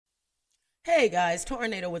Hey guys,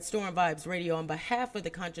 Tornado with Storm Vibes Radio on behalf of the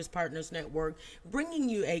Conscious Partners Network, bringing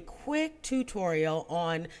you a quick tutorial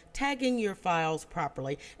on tagging your files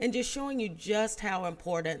properly and just showing you just how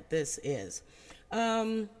important this is.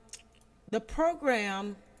 The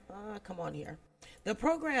program, come on here. The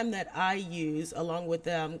program that I use, along with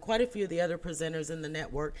quite a few of the other presenters in the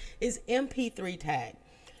network, is MP3 Tag.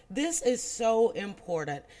 This is so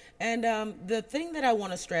important. And the thing that I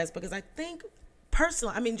want to stress, because I think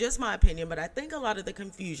personally, I mean, just my opinion, but I think a lot of the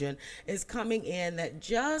confusion is coming in that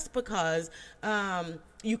just because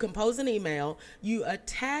you compose an email, you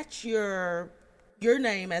attach your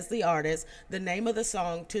name as the artist, the name of the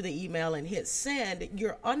song to the email and hit send,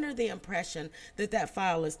 you're under the impression that that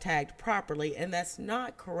file is tagged properly, and that's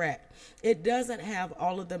not correct. It doesn't have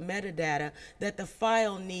all of the metadata that the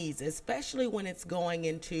file needs, especially when it's going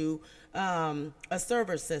into a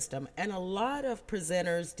server system. And a lot of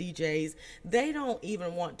presenters, DJs, they don't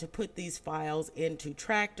even want to put these files into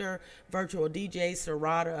Tractor, Virtual DJ,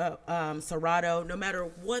 Serato, no matter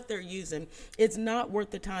what they're using. It's not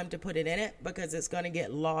worth the time to put it in it because it's going to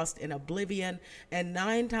get lost in oblivion. And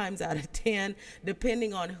 9 times out of 10,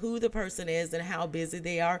 depending on who the person is and how busy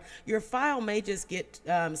they are, your file may just get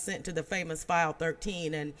sent to the famous file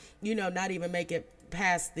 13 and, not even make it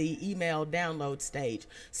past the email download stage.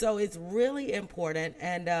 So it's really important.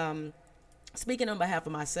 And speaking on behalf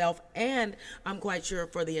of myself, and I'm quite sure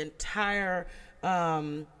for the entire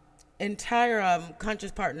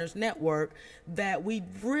Conscious Partners Network, that we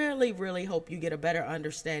really hope you get a better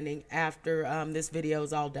understanding after this video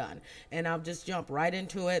is all done. And I'll just jump right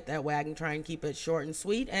into it. That way I can try and keep it short and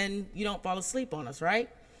sweet and you don't fall asleep on us, right?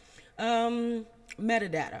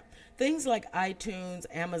 Metadata. Things like iTunes,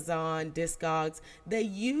 Amazon, Discogs, they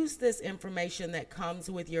use this information that comes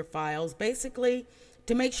with your files basically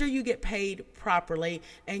to make sure you get paid properly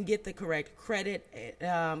and get the correct credit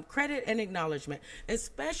and acknowledgement,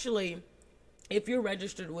 especially if you're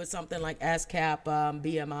registered with something like ASCAP,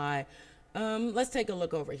 BMI. Let's take a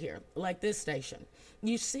look over here, like this station.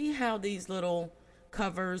 You see how these little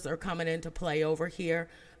covers are coming into play over here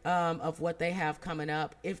of what they have coming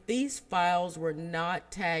up. If these files were not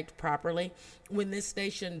tagged properly, when this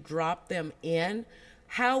station dropped them in,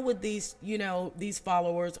 how would these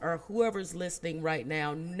followers or whoever's listening right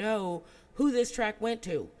now know who this track went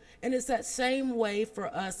to? And it's that same way for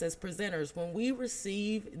us as presenters. When we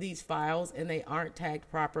receive these files and they aren't tagged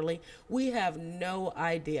properly, we have no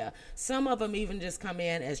idea. Some of them even just come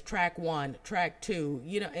in as track 1, track 2,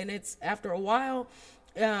 and it's after a while,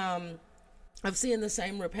 of seeing the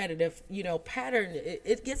same repetitive, pattern,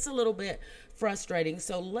 it gets a little bit frustrating.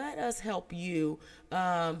 So let us help you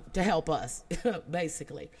to help us,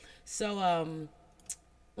 basically. So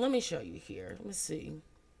let me show you here. Let me see.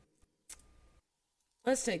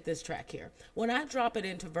 Let's take this track here. When I drop it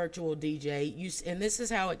into Virtual DJ, and this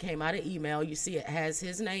is how it came out of email. You see it has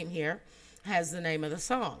his name here, has the name of the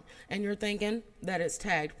song, and you're thinking that it's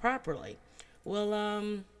tagged properly.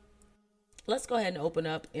 Well, let's go ahead and open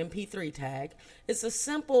up MP3 Tag. It's a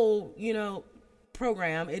simple,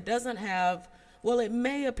 program. It doesn't have, well, it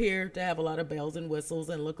may appear to have a lot of bells and whistles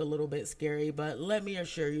and look a little bit scary, but let me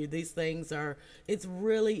assure you, these things it's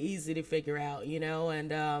really easy to figure out,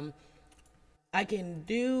 and I can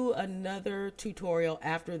do another tutorial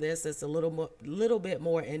after this that's a little bit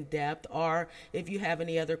more in depth, or if you have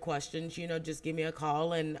any other questions, just give me a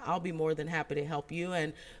call and I'll be more than happy to help you.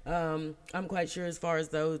 And I'm quite sure, as far as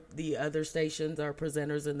the other stations or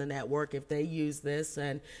presenters in the network, if they use this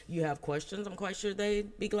and you have questions, I'm quite sure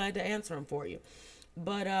they'd be glad to answer them for you.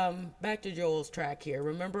 But back to Joel's track here.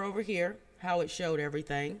 Remember over here how it showed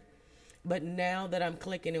everything? But now that I'm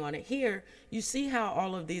clicking on it here, you see how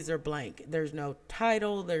all of these are blank. There's no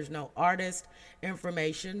title, there's no artist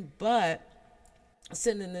information, but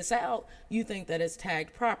sending this out, you think that it's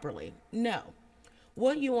tagged properly. No.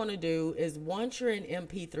 What you want to do is, once you're in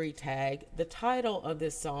MP3 Tag, the title of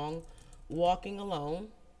this song, Walking Alone,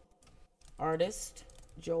 artist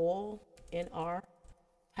Joel N.R.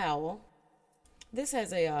 Howell. This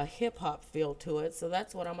has a hip-hop feel to it, so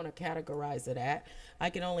that's what I'm going to categorize it at. I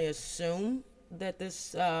can only assume that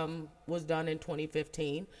this was done in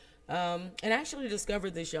 2015. And I actually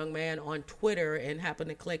discovered this young man on Twitter and happened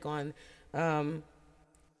to click on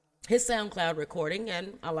his SoundCloud recording,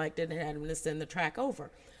 and I liked it and had him to send the track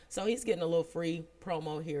over. So he's getting a little free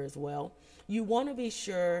promo here as well. You want to be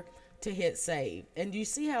sure to hit save. And you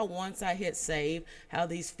see how once I hit save, how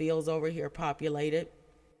these fields over here populated?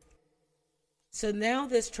 So now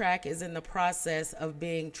this track is in the process of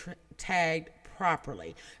being tagged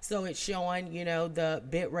properly. So it's showing, the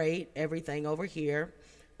bit rate, everything over here.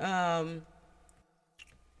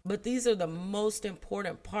 But these are the most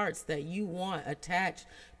important parts that you want attached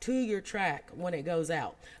to your track when it goes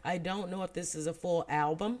out. I don't know if this is a full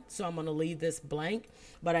album, so I'm going to leave this blank,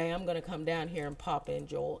 but I am going to come down here and pop in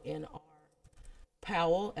Joel in our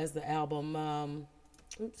Powell as the album,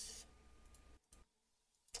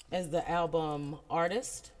 as the album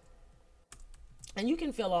artist. And you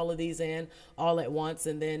can fill all of these in all at once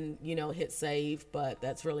and then, hit save, but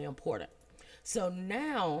that's really important. So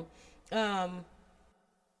now,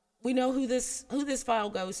 we know who this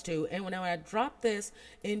file goes to, and when I drop this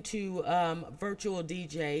into virtual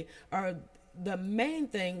DJ, or the main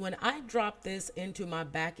thing when I drop this into my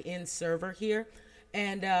back end server here,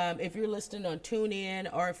 and if you're listening on TuneIn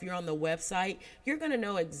or if you're on the website, you're going to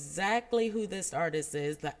know exactly who this artist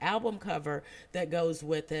is, the album cover that goes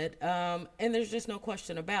with it, and there's just no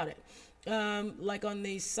question about it. Like on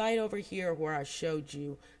the site over here where I showed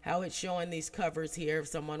you how it's showing these covers here. If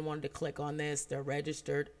someone wanted to click on this, they're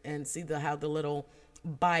registered and see how the little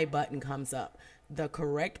buy button comes up. The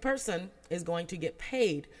correct person is going to get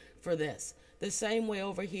paid for this. The same way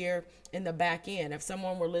over here in the back end. If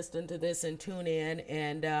someone were listening to this and tune in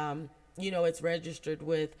and, it's registered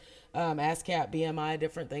with ASCAP, BMI,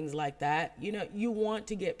 different things like that. You want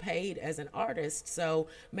to get paid as an artist, so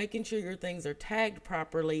making sure your things are tagged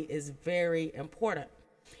properly is very important.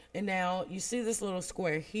 And now you see this little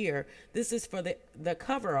square here. This is for the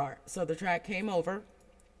cover art. So the track came over.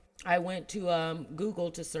 I went to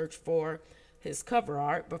Google to search for his cover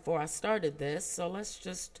art before I started this. So let's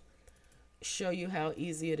just show you how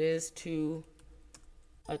easy it is to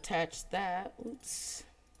attach that. Oops.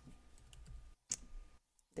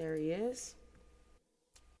 There he is.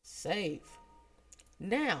 Save.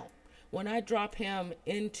 Now, when I drop him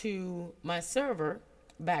into my server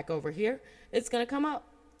back over here, it's going to come up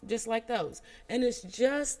just like those. And it's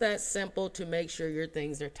just that simple to make sure your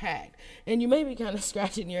things are tagged. And you may be kind of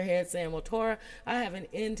scratching your head saying, well, Tora, I have an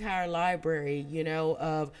entire library,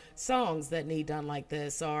 of songs that need done like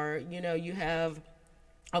this. Or, you have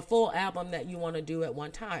a full album that you want to do at one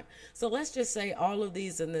time. So let's just say all of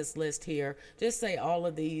these in this list here, just say all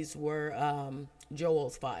of these were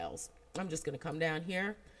Joel's files. I'm just going to come down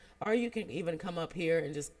here, or you can even come up here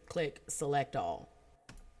and just click select all.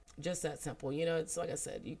 Just that simple. It's like I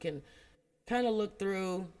said, you can kind of look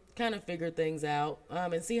through, kind of figure things out,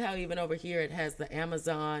 and see how even over here it has the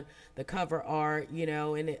Amazon, the cover art,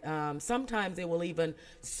 and it, sometimes it will even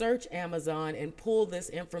search Amazon and pull this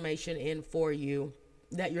information in for you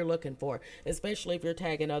that you're looking for, especially if you're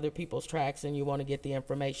tagging other people's tracks and you want to get the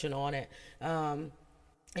information on it, and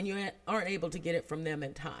you aren't able to get it from them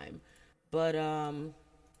in time. But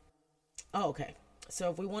okay,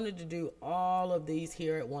 so if we wanted to do all of these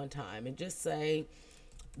here at one time and just say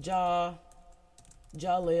𝐤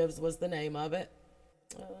Lives was the name of it,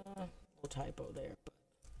 little typo there, but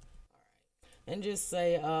all right, and just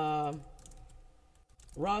say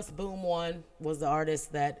Ross Boom One was the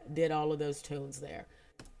artist that did all of those tunes there.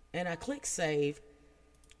 And I click save,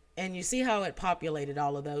 and you see how it populated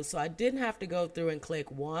all of those. So I didn't have to go through and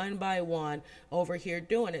click one by one over here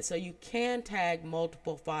doing it. So you can tag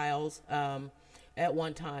multiple files at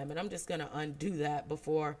one time. And I'm just going to undo that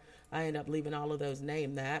before I end up leaving all of those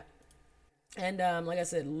named that. And like I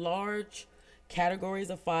said, large categories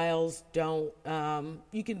of files don't,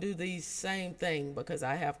 you can do the same thing because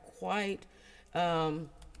I have quite an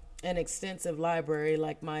extensive library,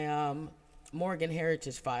 like my Morgan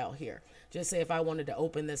Heritage file here. Just say if I wanted to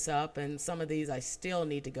open this up, and some of these I still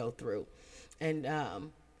need to go through and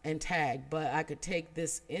tag, but I could take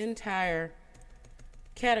this entire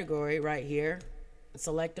category right here,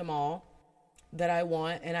 select them all that I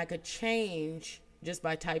want, and I could change just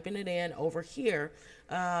by typing it in over here.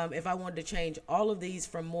 If I wanted to change all of these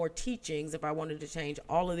from more teachings, if I wanted to change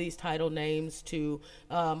all of these title names to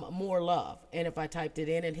more love, and if I typed it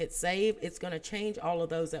in and hit save, it's going to change all of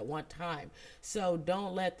those at one time. So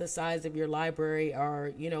don't let the size of your library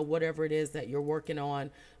or whatever it is that you're working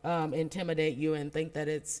on intimidate you and think that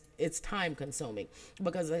it's time consuming,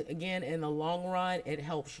 because again, in the long run, it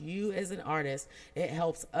helps you as an artist, it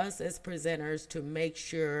helps us as presenters to make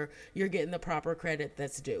sure you're getting the proper credit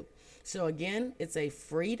that's due. So again, it's a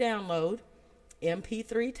free download,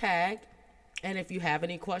 MP3 tag. And if you have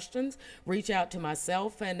any questions, reach out to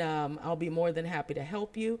myself, and I'll be more than happy to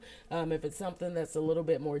help you. If it's something that's a little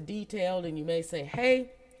bit more detailed and you may say, hey,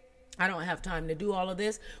 I don't have time to do all of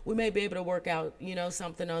this. We may be able to work out,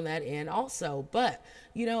 something on that end also. But,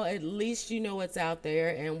 at least you know what's out there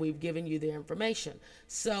and we've given you the information.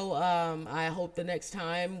 So I hope the next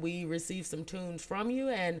time we receive some tunes from you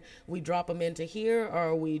and we drop them into here,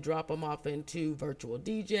 or we drop them off into Virtual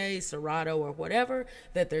DJ, Serato, or whatever,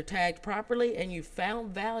 that they're tagged properly and you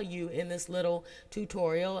found value in this little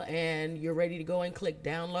tutorial and you're ready to go and click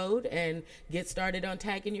download and get started on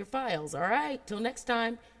tagging your files. All right, till next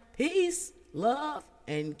time. Peace, love,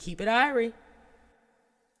 and keep it irie.